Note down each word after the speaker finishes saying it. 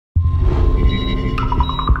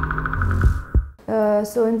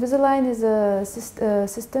So Invisalign is a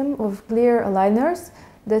system of clear aligners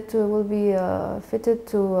that will be fitted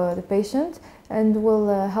to the patient and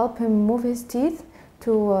will help him move his teeth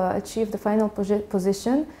to achieve the final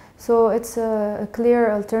position. So it's a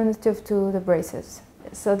clear alternative to the braces.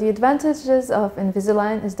 So the advantages of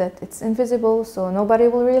Invisalign is that it's invisible, so nobody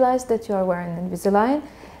will realize that you are wearing Invisalign,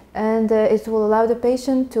 and it will allow the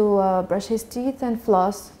patient to brush his teeth and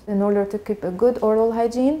floss in order to keep a good oral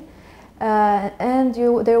hygiene. And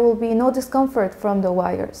there will be no discomfort from the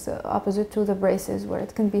wires, opposite to the braces where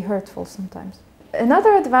it can be hurtful sometimes.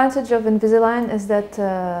 Another advantage of Invisalign is that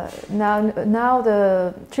now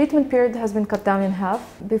the treatment period has been cut down in half.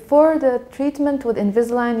 Before, the treatment with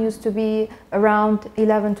Invisalign used to be around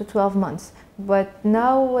 11 to 12 months. But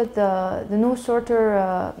now with the new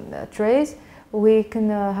shorter trays, we can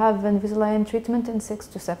have Invisalign treatment in 6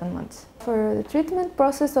 to 7 months. For the treatment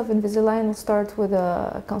process of Invisalign, we'll start with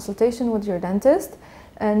a consultation with your dentist,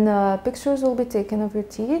 and pictures will be taken of your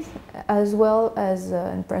teeth as well as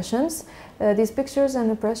impressions. These pictures and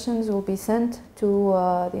impressions will be sent to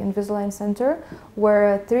the Invisalign Center,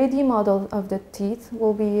 where a 3D model of the teeth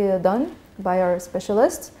will be done by our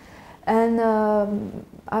specialists. And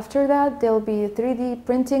after that, there will be a 3D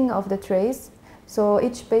printing of the trays. So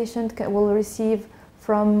each patient will receive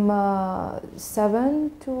from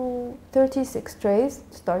 7 to 36 trays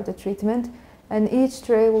to start the treatment, and each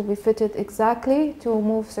tray will be fitted exactly to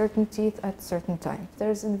move certain teeth at certain time.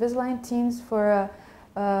 There's Invisalign teens for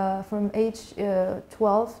from age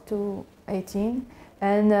 12 to 18,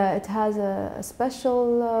 and it has a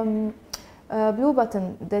special blue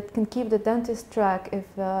button that can keep the dentist track if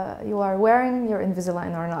you are wearing your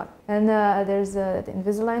Invisalign or not. And there's the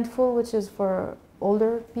Invisalign Full, which is for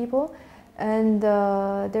older people, and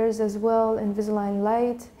there's as well Invisalign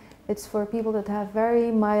Light. It's for people that have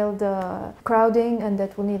very mild crowding and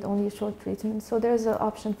that will need only short treatment. So there's an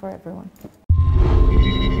option for everyone.